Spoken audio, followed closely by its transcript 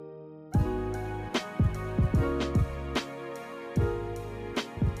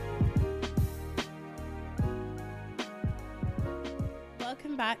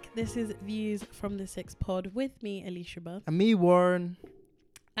back. This is Views from the Six Pod with me, Alicia Buff. And me, Warren.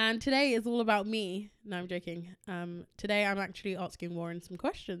 And today is all about me. No, I'm joking. Today I'm actually asking Warren some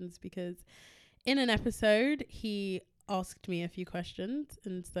questions because in an episode he asked me a few questions,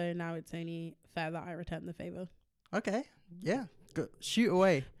 and so now it's only fair that I return the favor. Okay. Yeah. Go. Shoot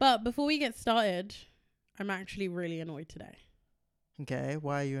away. But before we get started, I'm actually really annoyed today Okay.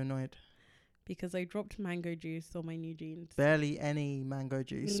 Why are you annoyed? because I dropped mango juice on my new jeans. Barely any mango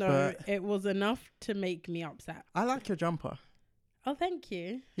juice. No, but it was enough to make me upset. I like your jumper. Oh, thank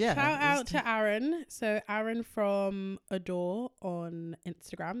you. Yeah. Shout out to Aaron. So Aaron from Adore on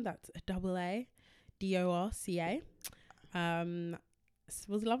Instagram. That's AADORCA.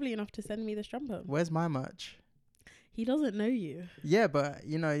 Was lovely enough to send me this jumper. Where's my merch? He doesn't know you. Yeah, but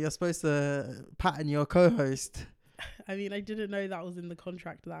you know, you're supposed to pattern your co-host. I mean, I didn't know that was in the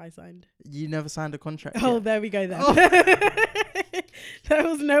contract that I signed. You never signed a contract. Oh, yet. there we go then. Oh. There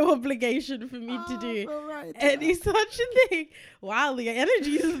was no obligation for me to do right. any such a thing. Wow, the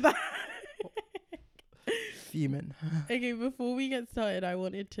energy is back. Fuming. Okay, before we get started, I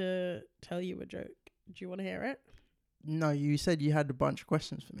wanted to tell you a joke. Do you want to hear it? No, you said you had a bunch of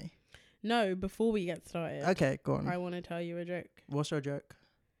questions for me. No, before we get started. Okay, go on. I want to tell you a joke. What's your joke?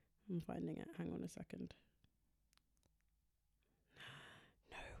 I'm finding it. Hang on a second.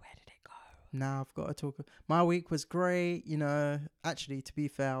 No, where did it go? Now I've got to talk. My week was great. You know, actually, to be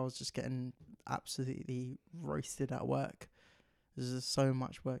fair, I was just getting absolutely roasted at work. There's just so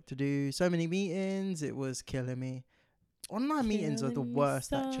much work to do. So many meetings. It was killing me. Online meetings are the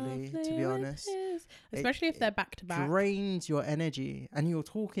worst, actually, to be honest. Especially if they're back to back. Drains your energy. And you're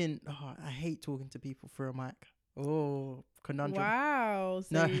talking. Oh, I hate talking to people through a mic. Oh, conundrum. Wow.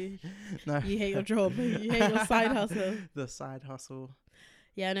 So No. you No. hate your job. You hate your side hustle. The side hustle.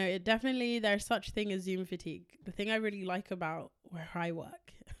 Yeah, no, it definitely, there's such thing as Zoom fatigue. The thing I really like about where I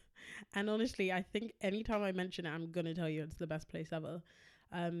work, and honestly, I think anytime I mention it, I'm going to tell you it's the best place ever,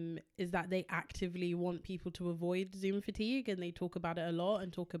 is that they actively want people to avoid Zoom fatigue, and they talk about it a lot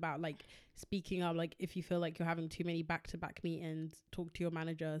and talk about like speaking up, like if you feel like you're having too many back-to-back meetings, talk to your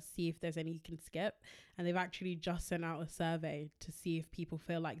manager, see if there's any you can skip. And they've actually just sent out a survey to see if people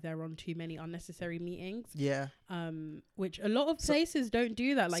feel like they're on too many unnecessary meetings. Yeah. Which a lot of places don't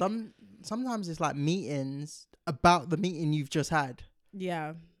do that. Like sometimes it's like meetings about the meeting you've just had.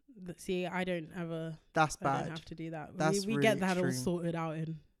 yeah. See, I don't That's I bad. don't have to do that. That's we really get that all extreme. sorted out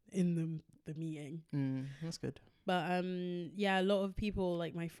in the meeting. That's good. But yeah, a lot of people,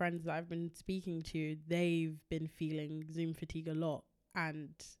 like my friends that I've been speaking to, they've been feeling Zoom fatigue a lot, and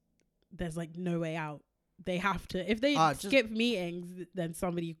there's like no way out. They have to, if they skip meetings, then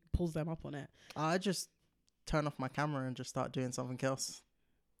somebody pulls them up on it. I just turn off my camera and just start doing something else.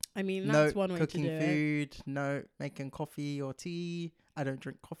 I mean, that's no one way cooking to do food, no making coffee or tea. I don't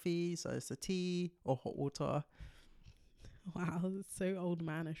drink coffee, so it's a tea or hot water. it. Wow, that's so old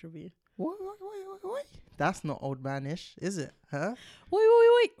manish of you. What? That's not old manish, is it? Huh?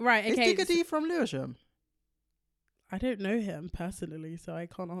 Wait. Right, okay. Is Diggity from Lewisham? I don't know him personally, so I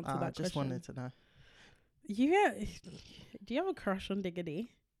can't answer that question. I just wanted to know. Do you have a crush on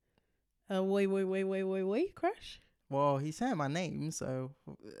Diggity? Wait, crush? Well, he's saying my name, so...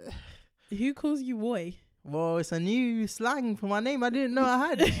 Who calls you boy? Well, it's a new slang for my name I didn't know I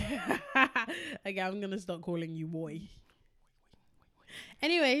had. Okay, I'm going to start calling you boy.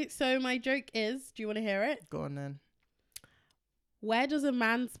 Anyway, so my joke is, do you want to hear it? Go on then. Where does a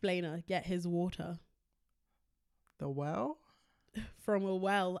mansplainer get his water? The well? From a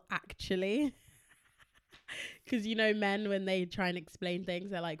well, actually. Because, you know, men, when they try and explain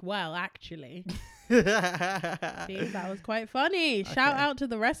things, they're like, well, actually. See, that was quite funny. Okay. Shout out to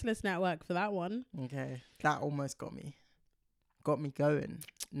the Restless Network for that one. Okay. That almost got me. Got me going.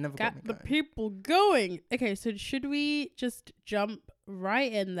 Never got me going. The people going. Okay, so should we just jump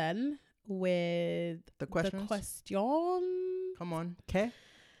right in then with the questions? The question? Come on. ¿Qué?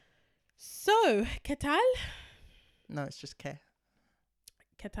 So, ¿qué tal? No, it's just ¿qué?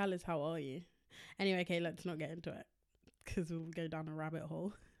 ¿Qué tal is how are you? Anyway, okay, let's not get into it because we'll go down a rabbit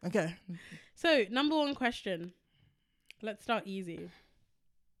hole. Okay. So, number one question. Let's start easy.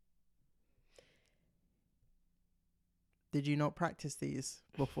 Did you not practice these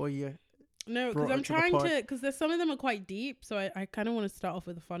before you? No, because I'm trying to, because there's some of them are quite deep, so I kind of want to start off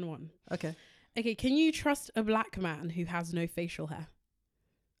with a fun one. Okay. Okay, can you trust a black man who has no facial hair?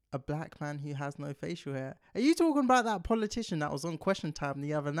 A black man who has no facial hair? Are you talking about that politician that was on Question Time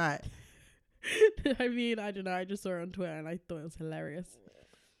the other night? I mean, I don't know. I just saw it on Twitter and I thought it was hilarious.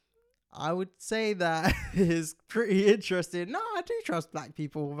 I would say that is pretty interesting. No, I do trust black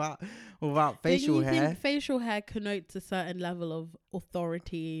people without facial Don't you hair. think facial hair connotes a certain level of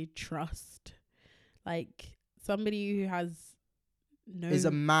authority, trust? Like somebody who has no. Is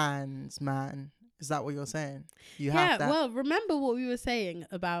a man's man. Is that what you're saying? You Yeah, have that. well, remember what we were saying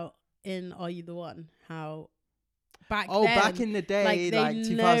about in Are You the One? How back Oh, then, back in the day, like they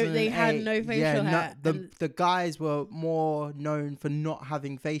 2008, they had no facial hair. the guys were more known for not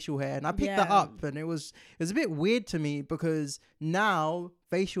having facial hair, and I picked that Yeah. up, and it was a bit weird to me because now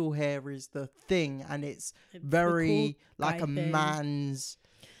facial hair is the thing, and it's It's the very cool like guy a thing. man's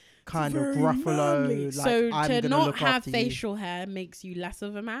kind of Very Gruffalo. manly. Like, So I'm to gonna not look have after you. facial hair makes you less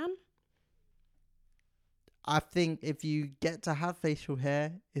of a man. I think if you get to have facial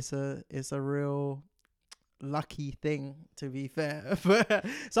hair, it's a real lucky thing, to be fair. But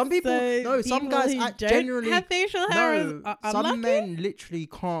some people, So some people guys who don't generally have facial hair no. are Some unlucky? men literally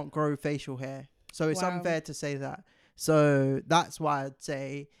can't grow facial hair, so it's Wow. unfair to say that. So that's why I'd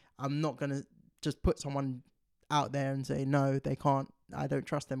say I'm not gonna just put someone out there and say no, they can't. I don't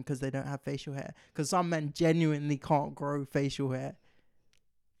trust them because they don't have facial hair. Because some men genuinely can't grow facial hair,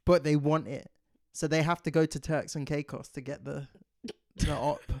 but they want it. So they have to go to Turks and Caicos to get the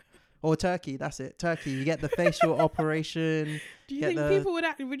op. Or Turkey, that's it. Turkey, you get the facial operation. Do you Get think the- people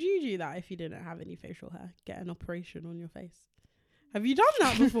would you do that if you didn't have any facial hair? Get an operation on your face? Have you done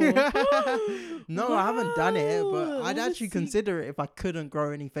that before? No, I haven't done it, but Wow, I'd actually obviously- consider it if I couldn't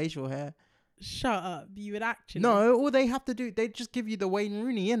grow any facial hair. Shut up! You would actually. No, all they have to do, they just give you the Wayne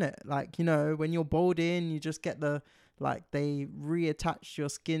Rooney, innit? Like, you know, when you're balding, you just get the, like, they reattach your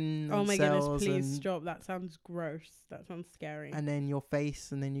skin Oh and my goodness! cells Please and, stop. That sounds gross. That sounds scary. and then your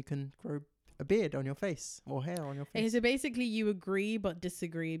face, and then you can grow a beard on your face or hair on your Okay, face. so basically you agree but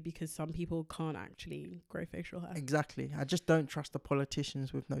disagree because some people can't actually grow facial hair. Exactly. I just don't trust the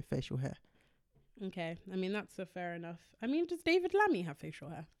politicians with no facial hair. Okay, I mean that's a fair enough. I mean, does David Lammy have facial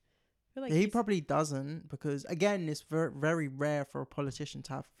hair? I feel like He he's- probably doesn't, because again, it's very rare for a politician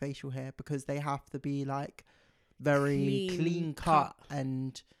to have facial hair because they have to be like very clean cut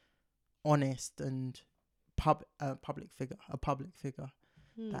and honest and public figure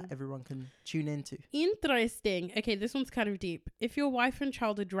that everyone can tune into. Interesting. Okay, this one's kind of deep. If your wife and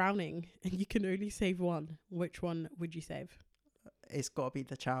child are drowning and you can only save one, which one would you save? It's got to be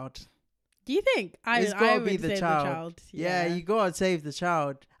the child. Do you think? It's I gotta would be the save child. the child. Yeah, you gotta save the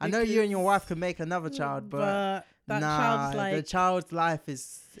child. I know you and your wife can make another child, but that nah, child's like, the child's life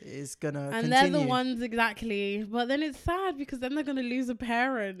is gonna and continue. they're the ones exactly. But then it's sad because then they're gonna lose a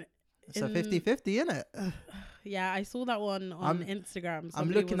parent. So in- 50-50, innit? Yeah, I saw that one on Instagram. I'm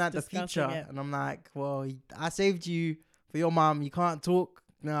Somebody looking was at the discussing future it. and I'm like, well, I saved you for your mom. You can't talk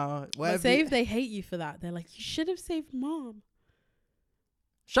now. But say if they hate you for that, they're like, you should have saved mom.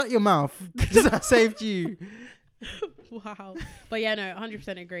 Shut your mouth. Because I saved you. Wow. But yeah, no,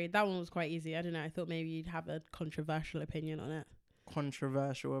 100% agreed. That one was quite easy. I don't know. I thought maybe you'd have a controversial opinion on it.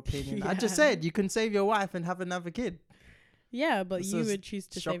 Controversial opinion. I Yeah. just said you can save your wife and have another kid. Yeah, but This you is would choose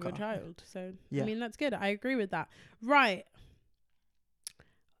to save your shocker. child. So, Yeah. I mean, that's good. I agree with that. Right.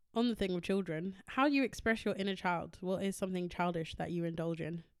 On the thing with children, how do you express your inner child? What is something childish that you indulge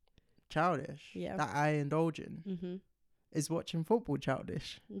in? Childish. Yeah. That I indulge in. Mm-hmm. Is watching football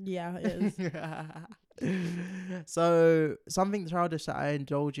childish? Yeah, it is. So something childish that I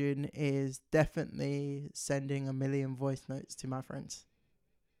indulge in is definitely sending 1 million voice notes to my friends.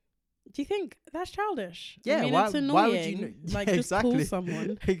 Do you think that's childish? Yeah, I mean, why- it's why annoying. would you kn- like, Yeah, just call exactly.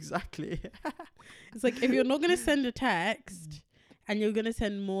 someone. Exactly. It's like, if you're not going to send a text and you're going to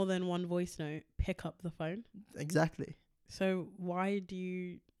send more than one voice note, pick up the phone. Exactly. So why do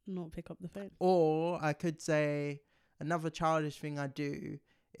you not pick up the phone? Or I could say another childish thing I do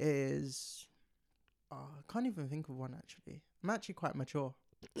is I can't even think of one actually. I'm actually quite mature.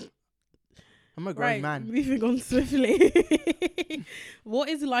 I'm a grown man. Moving on swiftly. What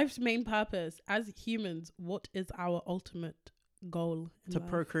is life's main purpose? As humans, what is our ultimate goal in To life?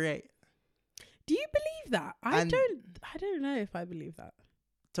 procreate. Do you believe that? I And- don't know if I believe that.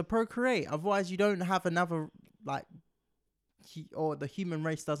 To procreate. Otherwise you don't have another like or the human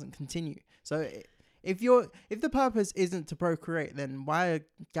race doesn't continue. So if the purpose isn't to procreate, then why are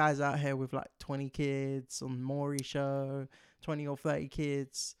guys out here with like 20 kids on Maury show, 20 or 30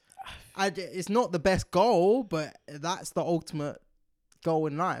 kids? It's not the best goal, but that's the ultimate goal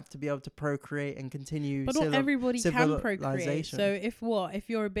in life, to be able to procreate and continue. But not everybody can procreate. civilization. So if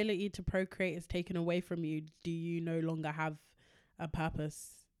your ability to procreate is taken away from you, do you no longer have a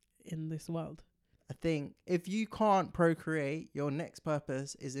purpose in this world? I think if you can't procreate, your next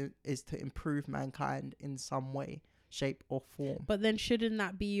purpose is to improve mankind in some way. shape, or form. But then shouldn't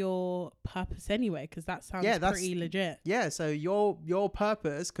that be your purpose anyway? Because that sounds pretty legit. Yeah, so your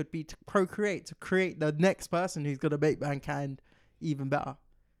purpose could be to procreate, to create the next person who's going to make mankind even better.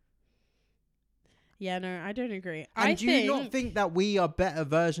 Yeah, no, I don't agree. And do you not think that we are better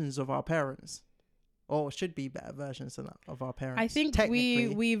versions of our parents? Or should be better versions of our parents? I think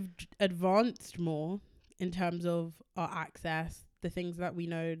we've advanced more in terms of our access, the things that we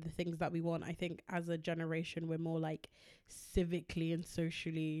know, the things that we want. I think as a generation, we're more like civically and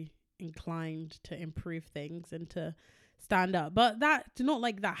socially inclined to improve things and to stand up. But that's not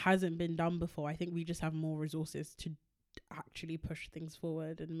like that hasn't been done before. I think we just have more resources to actually push things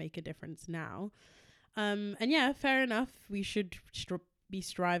forward and make a difference now. And yeah, fair enough. We should be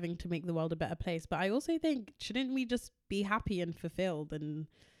striving to make the world a better place. But I also think, shouldn't we just be happy and fulfilled? And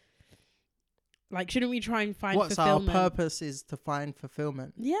like, shouldn't we try and find fulfillment? Our purpose is to find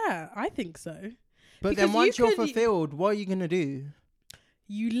fulfillment. Yeah, I think so. But because then once you're fulfilled, what are you going to do?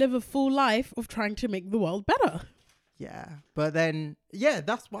 You live a full life of trying to make the world better. Yeah, but then,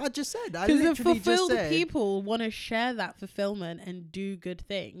 that's what I just said. Because the fulfilled people want to share that fulfillment and do good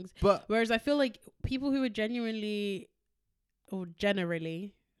things. But whereas I feel like people who are genuinely, or generally,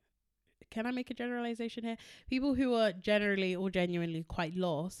 can I make a generalization here? People who are generally or genuinely quite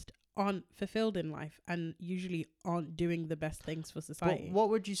lost aren't fulfilled in life and usually aren't doing the best things for society. But what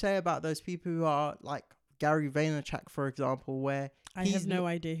would you say about those people who are like Gary Vaynerchuk, for example, where I have no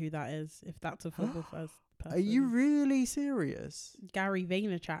idea who that is, if that's a football person. Are you really serious? Gary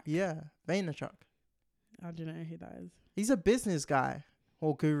Vaynerchuk. Yeah, Vaynerchuk. I don't know who that is. He's a business guy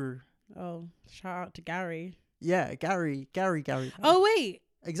or guru. Oh, shout out to Gary. Yeah, Gary. Oh, wait.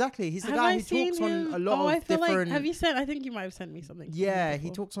 Exactly. He's the guy who talks on a lot of different... have you sent... I think you might have sent me something. Yeah, he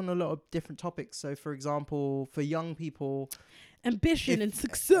talks on a lot of different topics. So, for example, for young people... Ambition and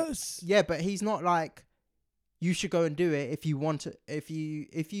success. Yeah, but he's not like... You should go and do it if you want to. If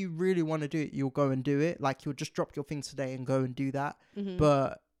you really want to do it, you'll go and do it. Like, you'll just drop your things today and go and do that. Mm-hmm.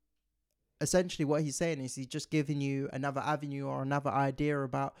 But essentially what he's saying is he's just giving you another avenue or another idea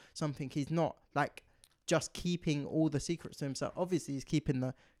about something. He's not like just keeping all the secrets to himself. Obviously, he's keeping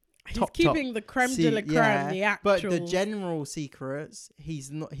the the creme de la creme, the actual. But the general secrets,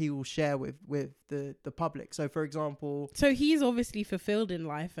 he will share with the public. So, for example... So, he's obviously fulfilled in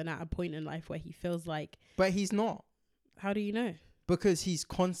life and at a point in life where he feels like... But he's not. How do you know? Because he's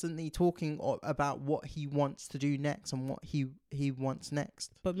constantly talking about what he wants to do next and what he wants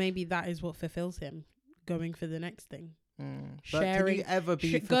next. But maybe that is what fulfills him, going for the next thing. But can you ever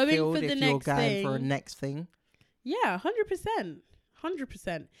be fulfilled if you're going for a next thing? Yeah, 100%.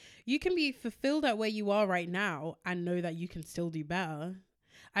 100%. You can be fulfilled at where you are right now and know that you can still do better.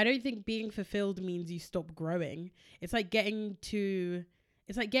 I don't think being fulfilled means you stop growing. It's like getting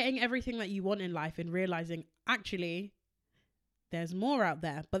everything that you want in life and realizing actually there's more out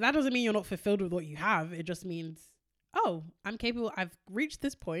there. But that doesn't mean you're not fulfilled with what you have. It just means, oh, I'm capable. I've reached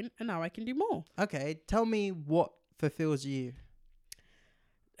this point and now I can do more. Okay, tell me what fulfills you.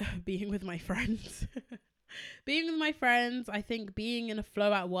 Being with my friends. Being with my friends, I think being in a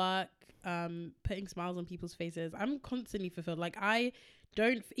flow at work, putting smiles on people's faces. I'm constantly fulfilled. Like, I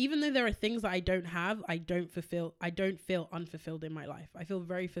don't, even though there are things that I don't have, I don't feel unfulfilled in my life. I feel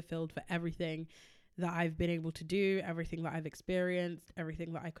very fulfilled for everything that I've been able to do, everything that I've experienced,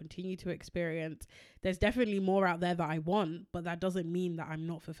 everything that I continue to experience. There's definitely more out there that I want, but that doesn't mean that I'm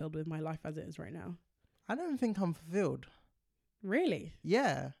not fulfilled with my life as it is right now. I don't think I'm fulfilled. Really?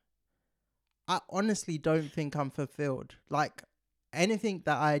 Yeah. I honestly don't think I'm fulfilled. Like, anything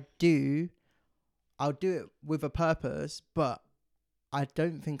that I do, I'll do it with a purpose, but I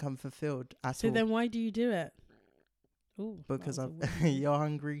don't think I'm fulfilled at all. So then why do you do it? Ooh, because you're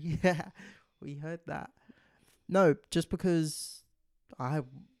hungry. Yeah, we heard that. No, just because I'd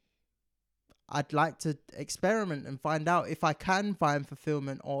like to experiment and find out if I can find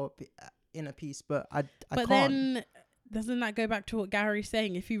fulfillment or inner peace, but I can't. Then doesn't that go back to what Gary's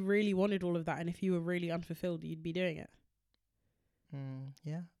saying? If you really wanted all of that and if you were really unfulfilled, you'd be doing it.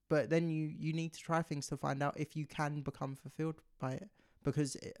 Yeah. But then you need to try things to find out if you can become fulfilled by it.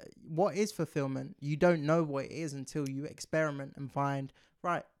 Because what is fulfillment? You don't know what it is until you experiment and find,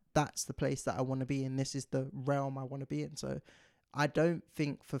 right, that's the place that I want to be in. This is the realm I want to be in. So I don't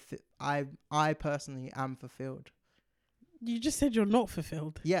think I personally am fulfilled. You just said you're not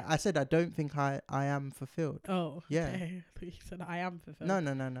fulfilled. Yeah, I said I don't think I am fulfilled. Oh, yeah. Okay. I thought you said I am fulfilled.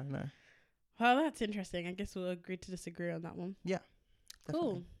 No. Well, that's interesting. I guess we'll agree to disagree on that one. Yeah. Definitely.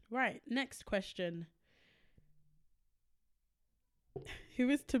 Cool. Right. Next question. Who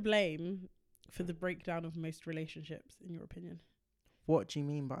is to blame for the breakdown of most relationships, in your opinion? What do you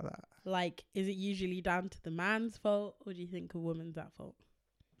mean by that? Like, is it usually down to the man's fault, or do you think a woman's at fault?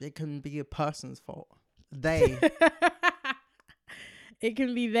 It can be a person's fault. They. It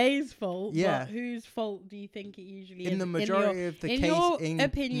can be they's fault. Yeah. But whose fault do you think it usually is? In the majority of the case, in your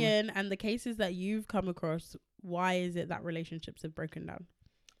opinion and the cases that you've come across, why is it that relationships have broken down?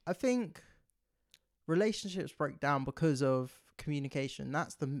 I think relationships break down because of communication.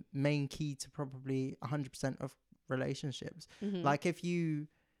 That's the main key to probably 100% of relationships. Mm-hmm. Like, if you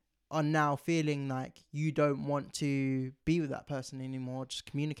are now feeling like you don't want to be with that person anymore, just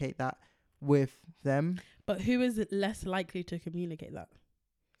communicate that with them. But who is less likely to communicate that?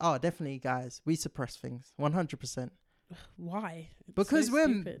 Oh, definitely, guys. We suppress things 100%. Why? It's Because so we're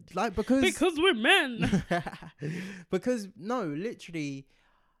stupid. because we're men. because no, literally,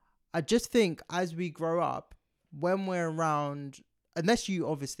 I just think as we grow up, when we're around, unless you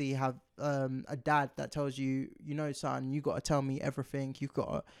obviously have a dad that tells you, you know, son, you got to tell me everything. You've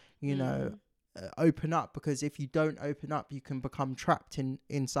got to, you know, open up, because if you don't open up, you can become trapped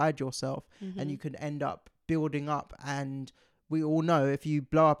inside yourself, and you can end up building up. And we all know if you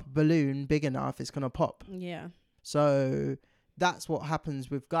blow up a balloon big enough, it's gonna pop. Yeah. So that's what happens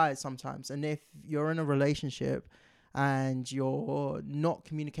with guys sometimes. And if you're in a relationship and you're not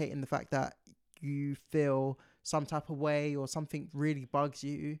communicating the fact that you feel some type of way or something really bugs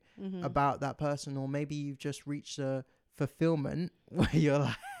you about that person, or maybe you've just reached a fulfillment where you're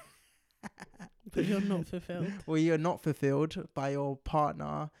like, but you're not fulfilled. Or you're not fulfilled by your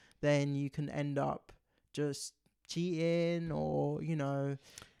partner, then you can end up just cheating or, you know,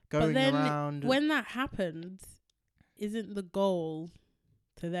 going around. When that happens, isn't the goal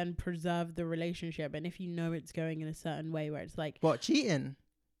to then preserve the relationship? And if you know it's going in a certain way where it's like, what, cheating?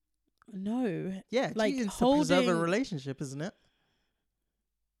 No. Yeah, like cheating's to preserve a relationship, isn't it?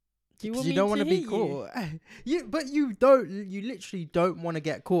 Because you don't want to be caught. You literally don't want to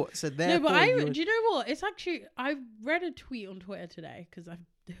get caught. So therefore, do you know what? It's actually, I read a tweet on Twitter today, because I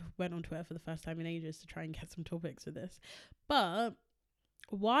went on Twitter for the first time in ages to try and get some topics for this. But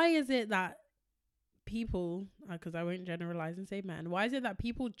why is it that people, because I won't generalize and say men, why is it that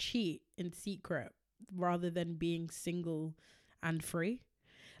people cheat in secret rather than being single and free?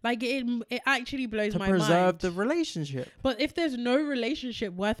 Like, it actually blows my mind. To preserve the relationship. But if there's no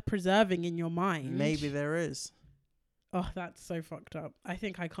relationship worth preserving in your mind, maybe there is. Oh, that's so fucked up. I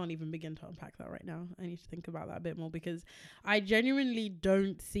think I can't even begin to unpack that right now. I need to think about that a bit more, because I genuinely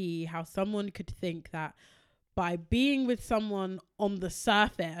don't see how someone could think that by being with someone on the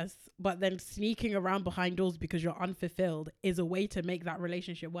surface, but then sneaking around behind doors because you're unfulfilled, is a way to make that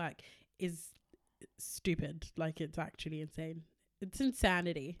relationship work. Is stupid. Like, it's actually insane. It's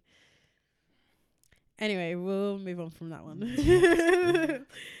insanity. Anyway, we'll move on from that one.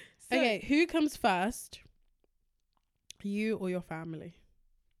 Okay, who comes first? You or your family?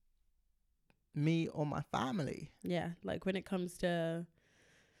 Me or my family? Yeah, like when it comes to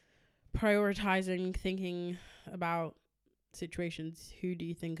prioritizing, thinking about situations, who do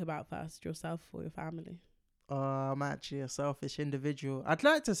you think about first, yourself or your family? I'm actually a selfish individual. I'd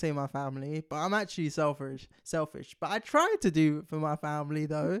like to say my family, but I'm actually selfish. But I try to do it for my family,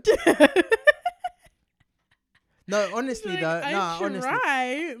 though. No, honestly, like, though. I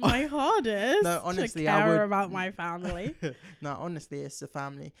try my hardest. No, honestly, to care I would about my family. No, honestly, it's the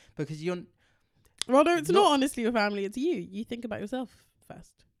family, because you're. Well, no, it's not honestly your family. It's you. You think about yourself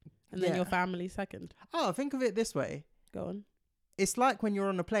first, and then your family second. Oh, think of it this way. Go on. It's like when you're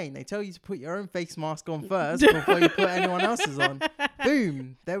on a plane, they tell you to put your own face mask on first before you put anyone else's on.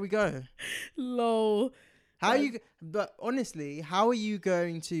 Boom. There we go. Lol. But honestly, how are you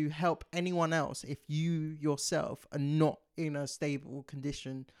going to help anyone else if you yourself are not in a stable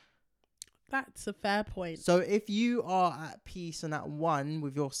condition? That's a fair point. So if you are at peace and at one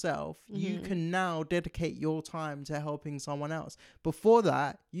with yourself, you can now dedicate your time to helping someone else. Before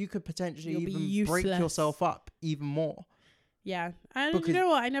that, you could potentially even break yourself up even more. Yeah. And you know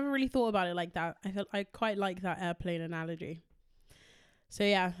what? I never really thought about it like that. I quite like that airplane analogy. So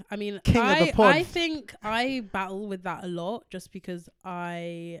yeah, I mean, I think I battle with that a lot, just because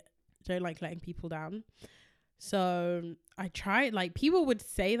I don't like letting people down. So I try, like, people would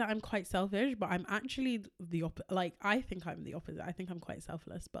say that I'm quite selfish, but I'm actually the opposite. Like, I think I'm the opposite. I think I'm quite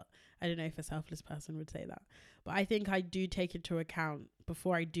selfless, but I don't know if a selfless person would say that. But I think I do take into account,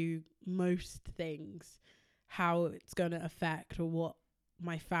 before I do most things, how it's going to affect, or what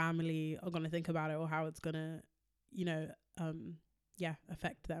my family are going to think about it, or how it's going to, you know,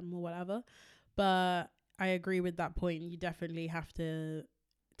 affect them or whatever. But I agree with that point. You definitely have to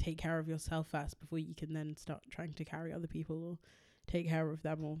take care of yourself first before you can then start trying to carry other people or take care of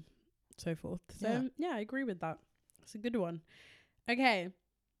them or so forth. So yeah, I agree with that. It's a good one. Okay.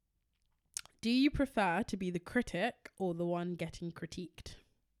 Do you prefer to be the critic or the one getting critiqued?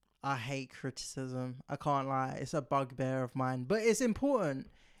 I hate criticism. I can't lie. It's a bugbear of mine, but it's important.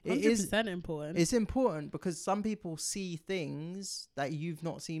 It is 100% important. It's important because some people see things that you've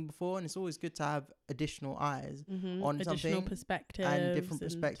not seen before, and it's always good to have additional eyes on Additional something perspectives and different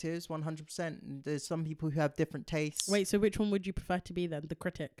perspectives. 100%. There's some people who have different tastes. Wait, so which one would you prefer to be then? The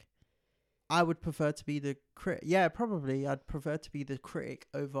critic? I would prefer to be the critic. Yeah, probably. I'd prefer to be the critic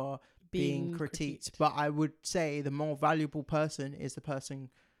over being critiqued. But I would say the more valuable person is the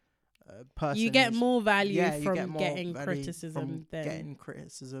person. You get more value you from get more getting value criticism from than getting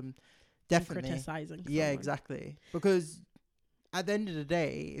criticism. Definitely. criticizing Yeah, someone. exactly. Because at the end of the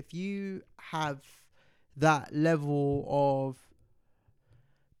day, if you have that level of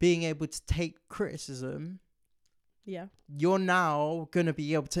being able to take criticism, Yeah. you're now going to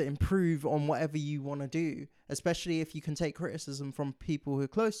be able to improve on whatever you want to do, especially if you can take criticism from people who are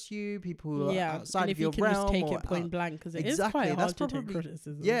close to you, people who are outside and of your if you can realm. just take or it point blank, because it Exactly, is quite that's hard to take probably-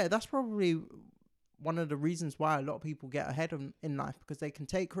 criticism. Yeah, that's probably one of the reasons why a lot of people get ahead in life, because they can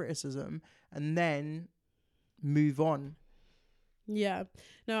take criticism and then move on. Yeah.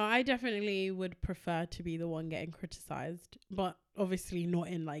 No, I definitely would prefer to be the one getting criticized, but obviously not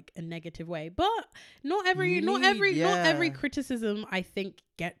in like a negative way. But not every criticism I think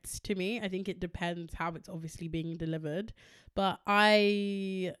gets to me. I think it depends how it's obviously being delivered. But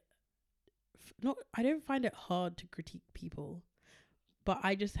I don't find it hard to critique people. But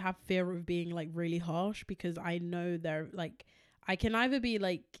I just have fear of being like really harsh, because I know they're like, I can either be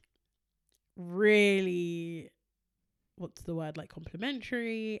like really, what's the word, like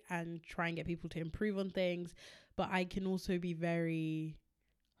complimentary and try and get people to improve on things, but I can also be very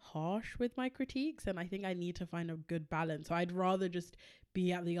harsh with my critiques, and I think I need to find a good balance. So I'd rather just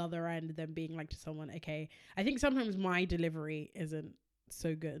be at the other end than being like to someone, okay, I think sometimes my delivery isn't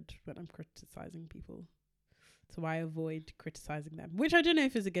so good when I'm criticizing people, so I avoid criticizing them, which I don't know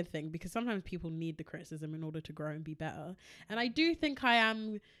if is a good thing, because sometimes people need the criticism in order to grow and be better. And I do think I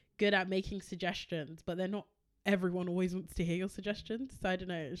am good at making suggestions, but they're not, everyone always wants to hear your suggestions. So I don't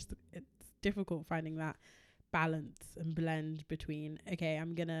know, it's difficult finding that balance and blend between, okay,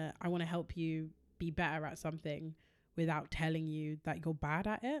 I want to help you be better at something without telling you that you're bad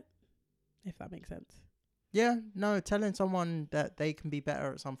at it, if that makes sense. Yeah, no, telling someone that they can be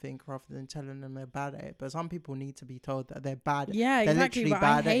better at something rather than telling them they're bad at it. But some people need to be told that they're bad. Yeah, they're exactly. literally But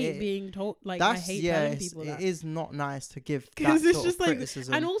I bad at hate it. being told, like, I hate telling people that. It is not nice to give that Because it's sort just of like,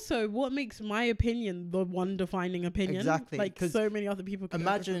 criticism. and also, what makes my opinion the one defining opinion? Exactly, Like, 'cause so many other people can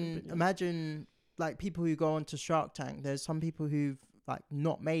have different opinions. imagine like people who go onto Shark Tank. There's some people who've like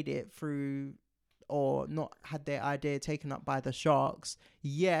not made it through or not had their idea taken up by the sharks,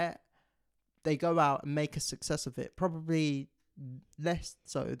 yet they go out and make a success of it. Probably less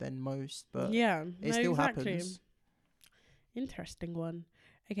so than most, but yeah, it still happens. Interesting one.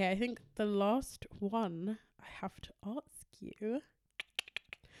 Okay, I think the last one I have to ask you.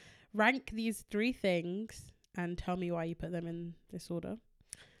 Rank these 3 things and tell me why you put them in this order.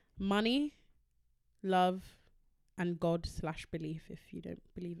 Money, love, and God/belief, if you don't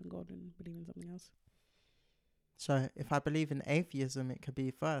believe in God and believe in something else. So if I believe in atheism, it could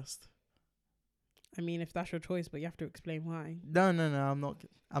be first. I mean, if that's your choice, but you have to explain why. No, I'm not.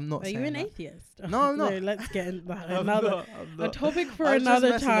 Are saying you an that. atheist? No, I'm not. Let's get into that. I'm Another not. a topic for I was just another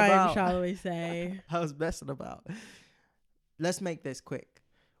messing time, about. shall we say? I was messing about. Let's make this quick.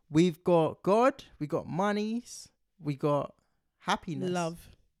 We've got God, we got monies, we got happiness.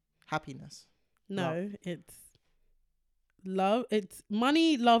 Love. Happiness. No, it's love. It's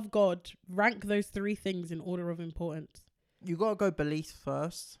money, love, God. Rank those 3 things in order of importance. You gotta go belief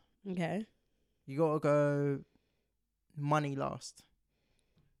first. Okay. You gotta go money last.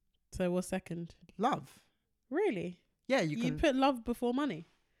 So what's second? Love. Really? Yeah, You can. put love before money?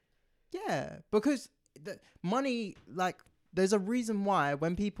 Yeah, because money, like, there's a reason why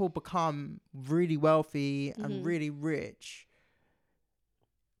when people become really wealthy Mhm. and really rich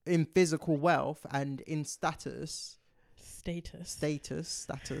in physical wealth and in status,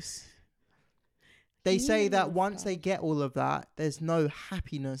 they say that once they get all of that, there's no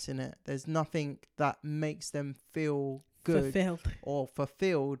happiness in it. There's nothing that makes them feel good Fulfilled. or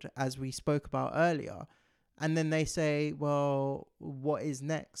fulfilled, as we spoke about earlier. And then they say, well, what is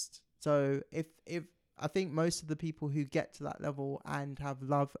next? So if I think most of the people who get to that level and have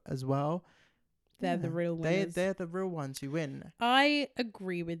love as well, They're the real winners. They're the real ones who win. I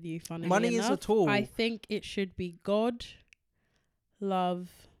agree with you, funnily Money enough. is a tool. I think it should be God, love,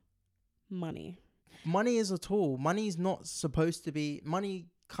 money. Money is a tool. Money is not supposed to be. Money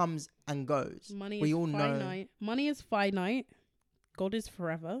comes and goes. Money We is all know. finite. Money is finite. gold is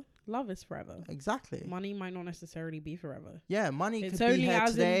forever. Love is forever. Exactly. Money might not necessarily be forever. Yeah, money It's could be only here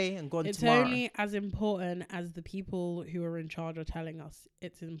as today and gone It's tomorrow. only as important as the people who are in charge are telling us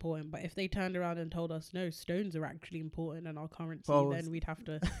it's important. But if they turned around and told us, no, stones are actually important in our currency, Well, then we'd have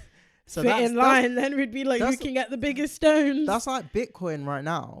to so fit in line. Then we'd be like, who can get the biggest stones? That's like Bitcoin right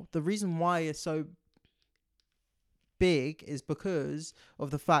now. The reason why it's so big is because of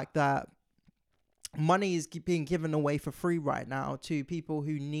the fact that money is being given away for free right now to people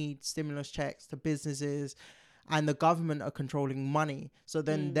who need stimulus checks, to businesses, and the government are controlling money. So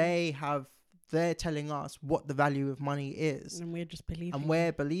then they're telling us what the value of money is, and we're just believing. and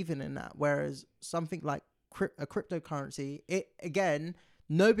we're believing in that. Whereas something like a cryptocurrency, it again,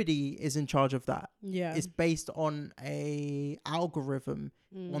 nobody is in charge of that. Yeah, It's based on a algorithm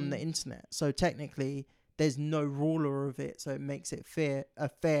on the internet. So technically, there's no ruler of it. So it makes it fair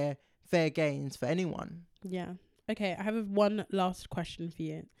gains for anyone. Yeah. Okay, I have one last question for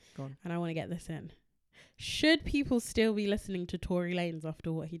you. Go on. And I want to get this in. Should people still be listening to Tory Lanez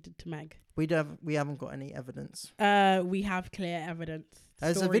after what he did to Meg? We haven't got any evidence. We have clear evidence.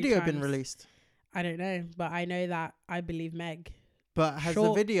 Has a video been released? I don't know, but I know that I believe Meg. But has the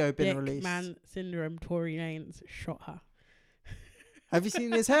Short video been Dick released? Man syndrome, Tory Lanez shot her. Have you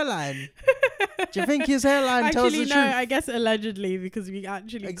seen his hairline? Do you think his hairline tells the no, truth? I guess allegedly, because we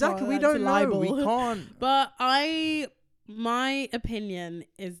actually Exactly, we that's don't know. libel. We can't. But my opinion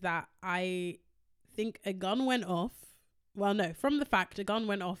is that I think a gun went off. Well, no, from the fact a gun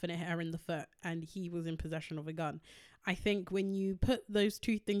went off and it hit her in the foot and he was in possession of a gun. I think when you put those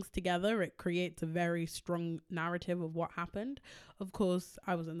two things together, it creates a very strong narrative of what happened. Of course,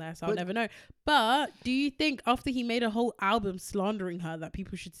 I wasn't there, so I'll never know. But do you think after he made a whole album slandering her that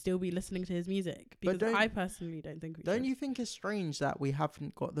people should still be listening to his music? Because I personally don't think we should. Don't you think it's strange that we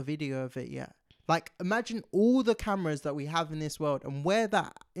haven't got the video of it yet? Like, imagine all the cameras that we have in this world and where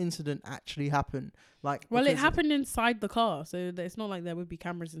that incident actually happened. Like, well, it happened inside the car, so it's not like there would be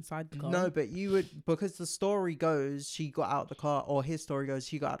cameras inside the car. No, but you would, because the story goes, she got out of the car, or his story goes,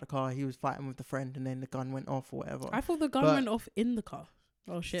 she got out of the car, he was fighting with the friend, and then the gun went off or whatever. I thought the gun went off in the car.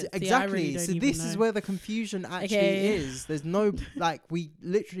 Oh shit! Exactly. See, so this is where the confusion actually is. There's no we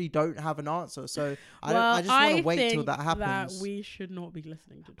literally don't have an answer. So I just want to wait till that happens. That we should not be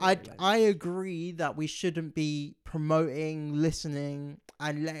listening to. I agree that we shouldn't be promoting, listening,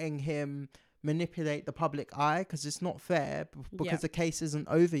 and letting him manipulate the public eye, because it's not fair. Because the case isn't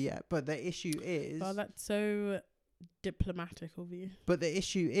over yet. But the issue is. Well, that's so diplomatic of you. But the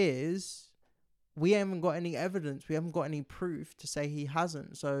issue is, we haven't got any evidence. We haven't got any proof to say he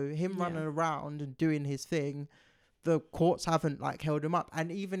hasn't. So him running around and doing his thing, the courts haven't held him up.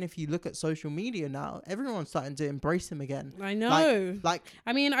 And even if you look at social media now, everyone's starting to embrace him again. I know.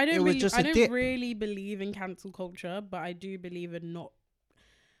 I mean, I don't really, really believe in cancel culture, but I do believe in not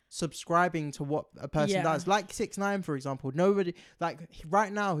subscribing to what a person does. Like 6ix9ine, for example. Nobody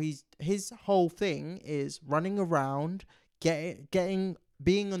right now. His whole thing is running around,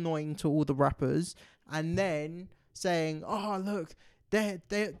 being annoying to all the rappers, and then saying, "Oh, look, they're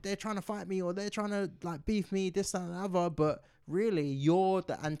trying to fight me, or they're trying to beef me, this that, and the other." But really, you're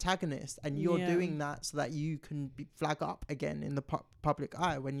the antagonist, and you're doing that so that you can flag up again in the public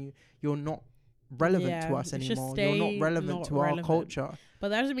eye when you're not relevant to us anymore. You're not relevant to our culture. But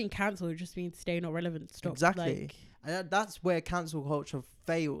that doesn't mean cancel. It just means stay not relevant. Stop. Exactly. And that's where cancel culture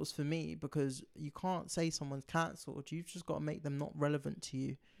fails for me, because you can't say someone's cancelled. You've just got to make them not relevant to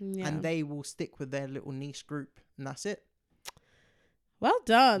you, and they will stick with their little niche group, and that's it. Well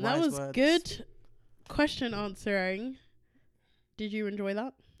done. Wise that was words. Good question answering. Did you enjoy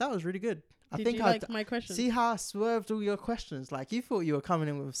that? That was really good. Did you like my question? See how I swerved all your questions? You thought you were coming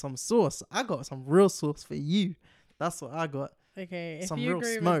in with some sauce. I got some real sauce for you. That's what I got. Okay, if you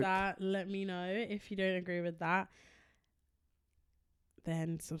agree with that, let me know. If you don't agree with that,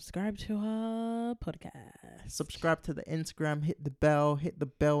 then subscribe to our podcast. Subscribe to the Instagram, hit the bell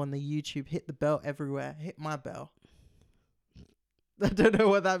on the YouTube, hit the bell everywhere. Hit my bell. I don't know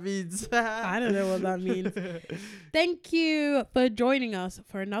what that means. I don't know what that means. Thank you for joining us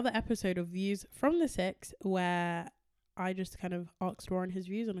for another episode of Views from the Six, where I just kind of asked Warren his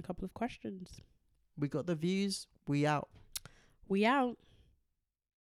views on a couple of questions. We got the views. We out. We out.